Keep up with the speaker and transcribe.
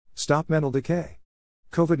Stop Mental Decay.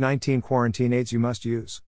 COVID-19 quarantine aids you must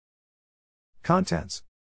use. Contents.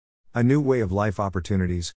 A new way of life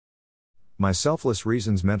opportunities. My selfless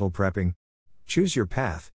reasons mental prepping. Choose your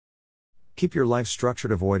path. Keep your life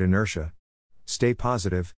structured, avoid inertia. Stay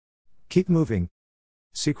positive. Keep moving.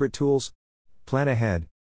 Secret tools. Plan ahead.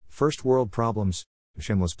 First world problems.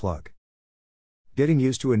 Shameless plug. Getting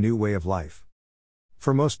used to a new way of life.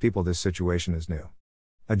 For most people, this situation is new.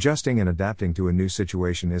 Adjusting and adapting to a new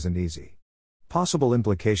situation isn't easy. Possible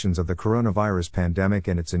implications of the coronavirus pandemic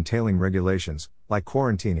and its entailing regulations, like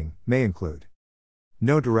quarantining, may include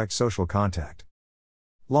no direct social contact,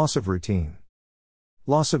 loss of routine,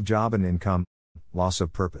 loss of job and income, loss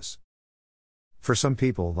of purpose. For some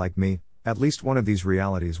people, like me, at least one of these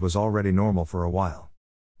realities was already normal for a while.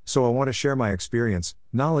 So I want to share my experience,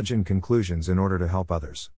 knowledge and conclusions in order to help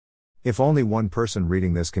others. If only one person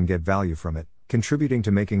reading this can get value from it, contributing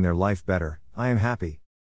to making their life better, I am happy.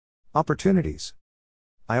 Opportunities.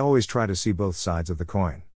 I always try to see both sides of the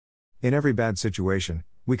coin. In every bad situation,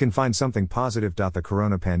 we can find something positive. The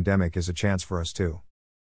corona pandemic is a chance for us to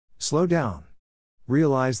slow down.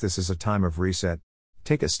 Realize this is a time of reset.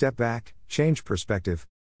 Take a step back, change perspective.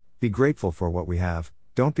 Be grateful for what we have,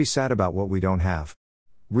 don't be sad about what we don't have.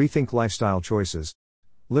 Rethink lifestyle choices.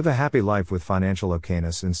 Live a happy life with financial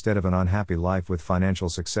okayness instead of an unhappy life with financial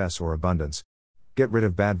success or abundance. Get rid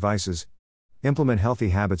of bad vices. Implement healthy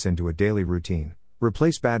habits into a daily routine.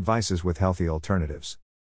 Replace bad vices with healthy alternatives.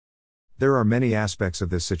 There are many aspects of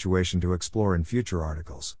this situation to explore in future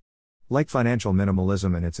articles, like financial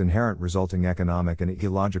minimalism and its inherent resulting economic and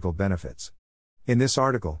ecological benefits. In this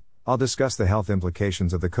article, I'll discuss the health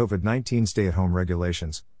implications of the COVID-19 stay-at-home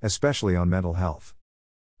regulations, especially on mental health.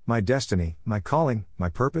 My destiny, my calling, my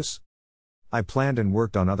purpose? I planned and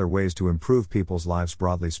worked on other ways to improve people's lives,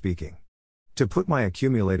 broadly speaking. To put my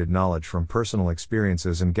accumulated knowledge from personal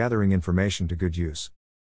experiences and gathering information to good use.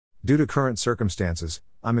 Due to current circumstances,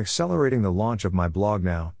 I'm accelerating the launch of my blog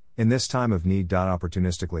now, in this time of need.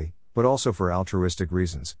 Opportunistically, but also for altruistic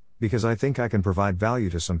reasons, because I think I can provide value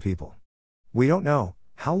to some people. We don't know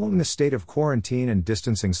how long this state of quarantine and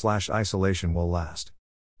distancing/isolation will last.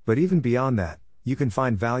 But even beyond that, you can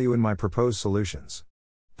find value in my proposed solutions.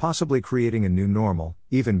 Possibly creating a new normal,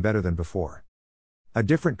 even better than before. A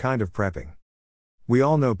different kind of prepping. We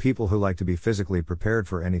all know people who like to be physically prepared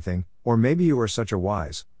for anything, or maybe you are such a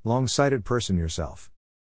wise, long-sighted person yourself.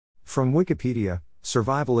 From Wikipedia,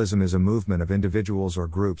 survivalism is a movement of individuals or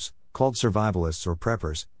groups, called survivalists or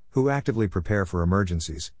preppers, who actively prepare for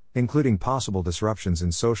emergencies, including possible disruptions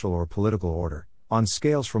in social or political order, on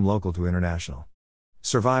scales from local to international.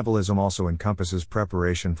 Survivalism also encompasses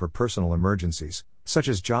preparation for personal emergencies, such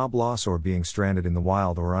as job loss or being stranded in the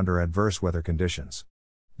wild or under adverse weather conditions.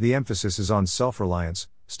 The emphasis is on self-reliance,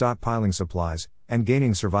 stockpiling supplies, and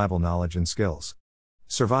gaining survival knowledge and skills.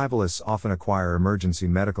 Survivalists often acquire emergency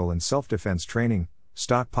medical and self-defense training,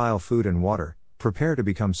 stockpile food and water, prepare to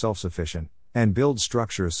become self-sufficient, and build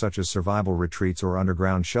structures such as survival retreats or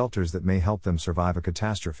underground shelters that may help them survive a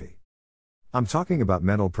catastrophe. I'm talking about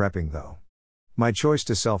mental prepping though. My choice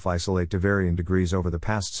to self-isolate to varying degrees over the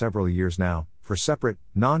past several years now, for separate,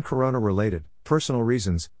 non-corona related, personal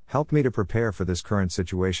reasons, helped me to prepare for this current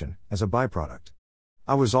situation, as a byproduct.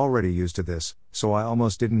 I was already used to this, so I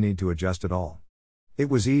almost didn't need to adjust at all. It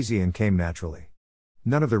was easy and came naturally.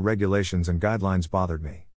 None of the regulations and guidelines bothered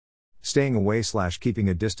me. Staying away/keeping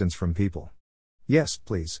a distance from people. Yes,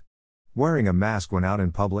 please. Wearing a mask when out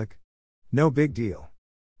in public? No big deal.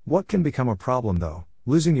 What can become a problem though?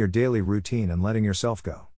 Losing your daily routine and letting yourself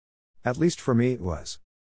go. At least for me it was.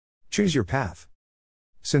 Choose your path.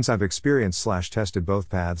 Since I've experienced/tested both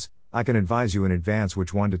paths, I can advise you in advance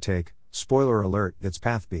which one to take. Spoiler alert, it's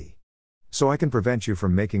path B. So I can prevent you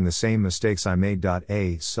from making the same mistakes I made.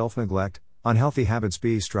 A. Self-neglect, unhealthy habits.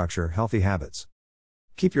 B. Structure, healthy habits.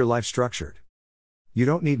 Keep your life structured. You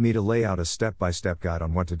don't need me to lay out a step-by-step guide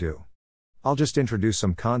on what to do. I'll just introduce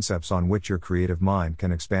some concepts on which your creative mind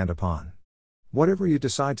can expand upon. Whatever you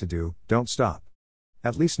decide to do, don't stop.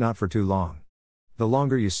 At least not for too long. The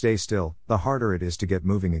longer you stay still, the harder it is to get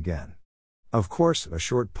moving again. Of course, a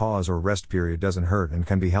short pause or rest period doesn't hurt and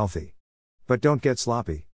can be healthy. But don't get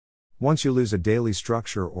sloppy. Once you lose a daily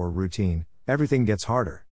structure or routine, everything gets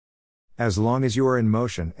harder. As long as you are in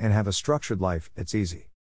motion and have a structured life, it's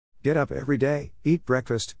easy. Get up every day, eat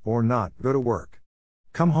breakfast, or not, go to work.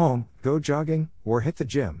 Come home, go jogging, or hit the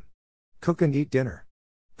gym. Cook and eat dinner.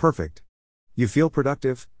 Perfect. You feel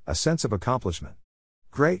productive, a sense of accomplishment.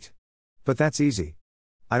 Great. But that's easy.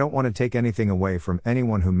 I don't want to take anything away from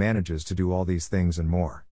anyone who manages to do all these things and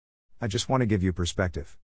more. I just want to give you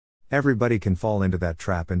perspective. Everybody can fall into that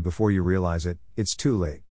trap, and before you realize it, it's too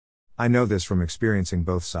late. I know this from experiencing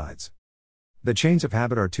both sides. The chains of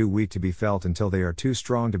habit are too weak to be felt until they are too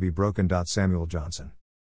strong to be broken. Samuel Johnson.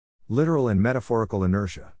 Literal and metaphorical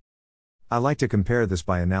inertia. I like to compare this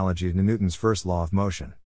by analogy to Newton's first law of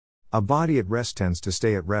motion. A body at rest tends to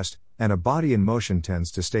stay at rest, and a body in motion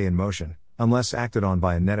tends to stay in motion, unless acted on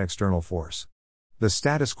by a net external force. The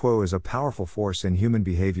status quo is a powerful force in human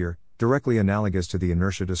behavior, directly analogous to the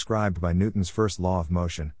inertia described by Newton's first law of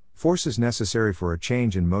motion. Force is necessary for a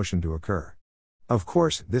change in motion to occur. Of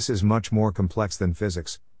course, this is much more complex than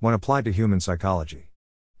physics, when applied to human psychology.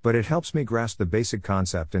 But it helps me grasp the basic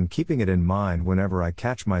concept and keeping it in mind whenever I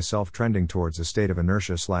catch myself trending towards a state of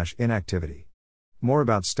inertia/inactivity. More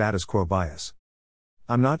about status quo bias.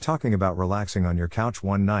 I'm not talking about relaxing on your couch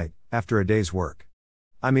one night, after a day's work.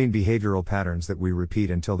 I mean behavioral patterns that we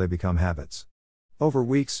repeat until they become habits. Over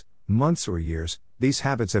weeks, months or years, these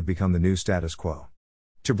habits have become the new status quo.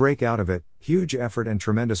 To break out of it, huge effort and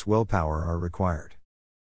tremendous willpower are required.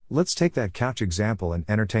 Let's take that couch example and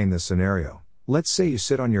entertain this scenario. Let's say you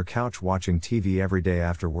sit on your couch watching TV every day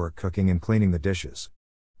after work, cooking and cleaning the dishes.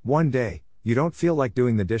 One day, you don't feel like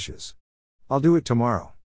doing the dishes. I'll do it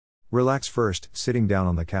tomorrow. Relax first, sitting down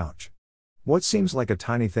on the couch. What seems like a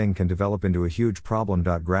tiny thing can develop into a huge problem.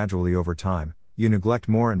 Gradually over time, you neglect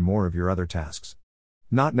more and more of your other tasks.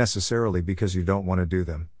 Not necessarily because you don't want to do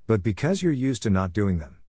them, but because you're used to not doing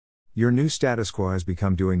them. Your new status quo has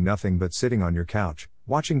become doing nothing but sitting on your couch,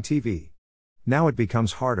 watching TV. Now it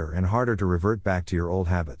becomes harder and harder to revert back to your old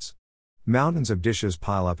habits. Mountains of dishes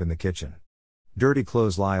pile up in the kitchen. Dirty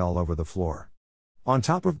clothes lie all over the floor. On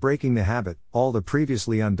top of breaking the habit, all the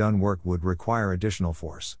previously undone work would require additional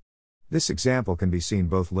force. This example can be seen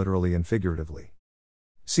both literally and figuratively.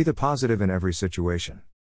 See the positive in every situation.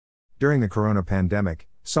 During the corona pandemic,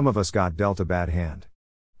 some of us got dealt a bad hand.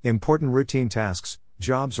 Important routine tasks,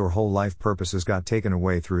 jobs or whole life purposes got taken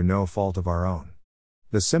away through no fault of our own.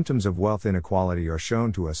 The symptoms of wealth inequality are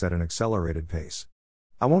shown to us at an accelerated pace.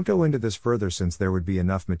 I won't go into this further since there would be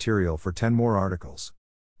enough material for 10 more articles.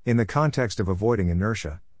 In the context of avoiding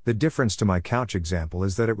inertia, the difference to my couch example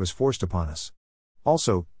is that it was forced upon us.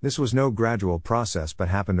 Also, this was no gradual process but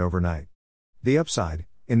happened overnight. The upside,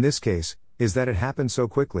 in this case, is that it happened so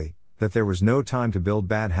quickly, that there was no time to build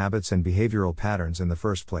bad habits and behavioral patterns in the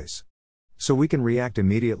first place. So we can react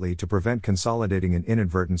immediately to prevent consolidating an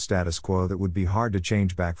inadvertent status quo that would be hard to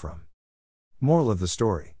change back from. Moral of the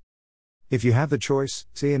story. If you have the choice,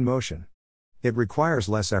 stay in motion. It requires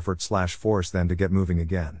less effort/force than to get moving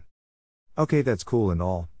again. Okay, that's cool and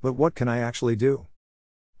all, but what can I actually do?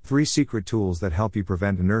 3 secret tools that help you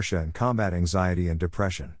prevent inertia and combat anxiety and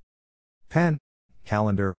depression. Pen,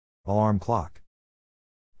 calendar, alarm clock.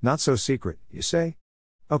 Not so secret, you say?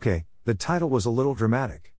 Okay, the title was a little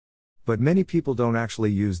dramatic. But many people don't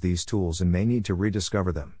actually use these tools and may need to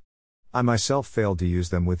rediscover them. I myself failed to use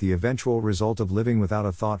them with the eventual result of living without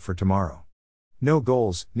a thought for tomorrow. No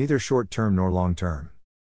goals, neither short-term nor long-term.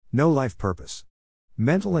 No life purpose.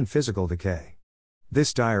 Mental and physical decay.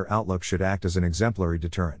 This dire outlook should act as an exemplary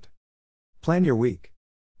deterrent. Plan your week.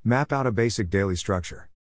 Map out a basic daily structure.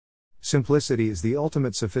 Simplicity is the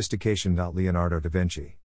ultimate sophistication. Leonardo da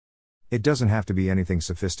Vinci. It doesn't have to be anything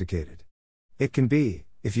sophisticated. It can be,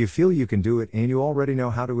 if you feel you can do it and you already know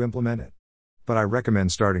how to implement it. But I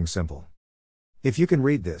recommend starting simple. If you can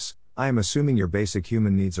read this, I am assuming your basic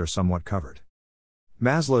human needs are somewhat covered.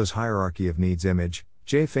 Maslow's Hierarchy of Needs Image,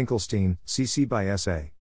 J. Finkelstein, CC by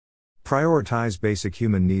S.A. Prioritize basic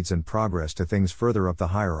human needs and progress to things further up the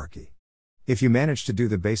hierarchy. If you manage to do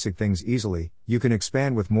the basic things easily, you can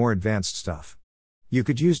expand with more advanced stuff. You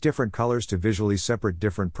could use different colors to visually separate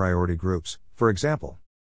different priority groups, for example.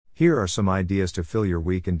 Here are some ideas to fill your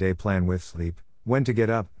week and day plan with: sleep, when to get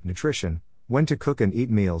up, nutrition, when to cook and eat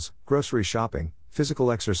meals, grocery shopping, physical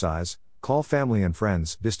exercise, call family and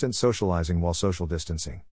friends, distance socializing while social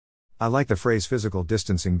distancing. I like the phrase physical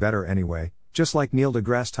distancing better anyway, just like Neil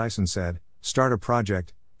deGrasse Tyson said, start a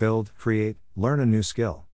project, build, create, learn a new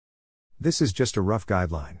skill. This is just a rough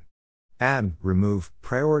guideline. Add, remove,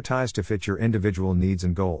 prioritize to fit your individual needs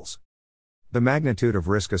and goals. The magnitude of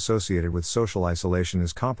risk associated with social isolation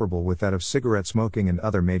is comparable with that of cigarette smoking and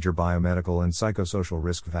other major biomedical and psychosocial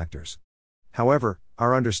risk factors. However,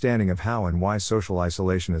 our understanding of how and why social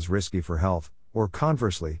isolation is risky for health, or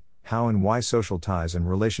conversely, how and why social ties and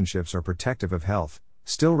relationships are protective of health,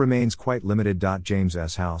 still remains quite limited. James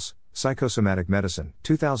S. House, Psychosomatic Medicine,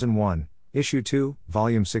 2001, Issue 2,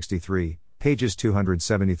 Volume 63, pages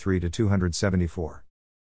 273 to 274.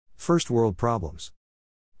 First World Problems.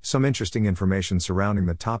 Some interesting information surrounding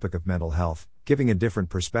the topic of mental health, giving a different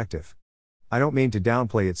perspective. I don't mean to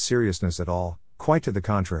downplay its seriousness at all, quite to the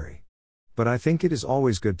contrary. But I think it is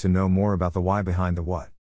always good to know more about the why behind the what.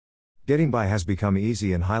 Getting by has become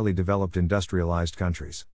easy in highly developed industrialized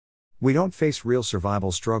countries. We don't face real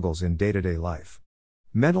survival struggles in day-to-day life.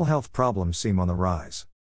 Mental health problems seem on the rise.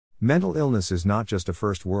 Mental illness is not just a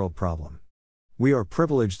first world problem. We are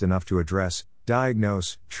privileged enough to address,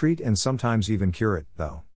 diagnose, treat and sometimes even cure it,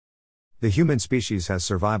 though. The human species has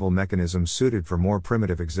survival mechanisms suited for more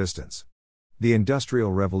primitive existence. The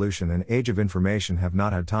Industrial Revolution and Age of Information have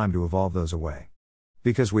not had time to evolve those away.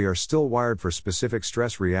 Because we are still wired for specific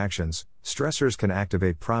stress reactions, stressors can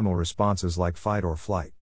activate primal responses like fight or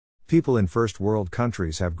flight. People in first world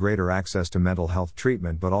countries have greater access to mental health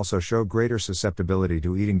treatment but also show greater susceptibility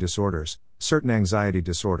to eating disorders, certain anxiety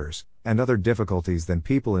disorders, and other difficulties than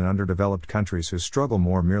people in underdeveloped countries who struggle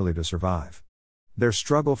more merely to survive. Their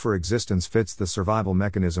struggle for existence fits the survival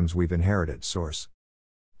mechanisms we've inherited. Source: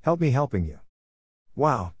 Help me helping you.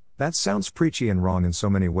 Wow, that sounds preachy and wrong in so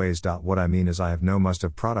many ways. What I mean is I have no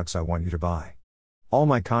must-have products I want you to buy. All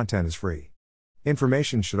my content is free.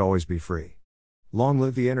 Information should always be free. Long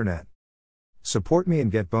live the internet. Support me and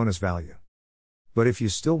get bonus value. But if you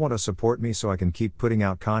still want to support me so I can keep putting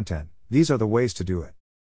out content, these are the ways to do it.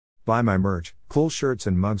 Buy my merch, cool shirts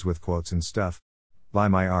and mugs with quotes and stuff. Buy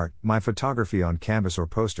my art, my photography on canvas or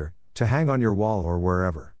poster, to hang on your wall or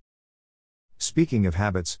wherever. Speaking of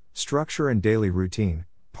habits, structure and daily routine,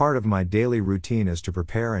 part of my daily routine is to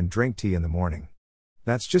prepare and drink tea in the morning.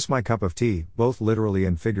 That's just my cup of tea, both literally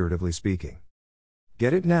and figuratively speaking.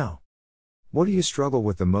 Get it now? What do you struggle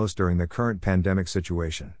with the most during the current pandemic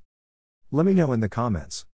situation? Let me know in the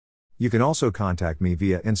comments. You can also contact me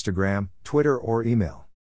via Instagram, Twitter, or email.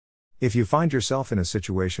 If you find yourself in a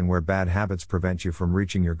situation where bad habits prevent you from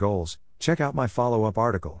reaching your goals, check out my follow-up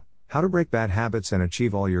article, How to Break Bad Habits and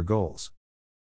Achieve All Your Goals.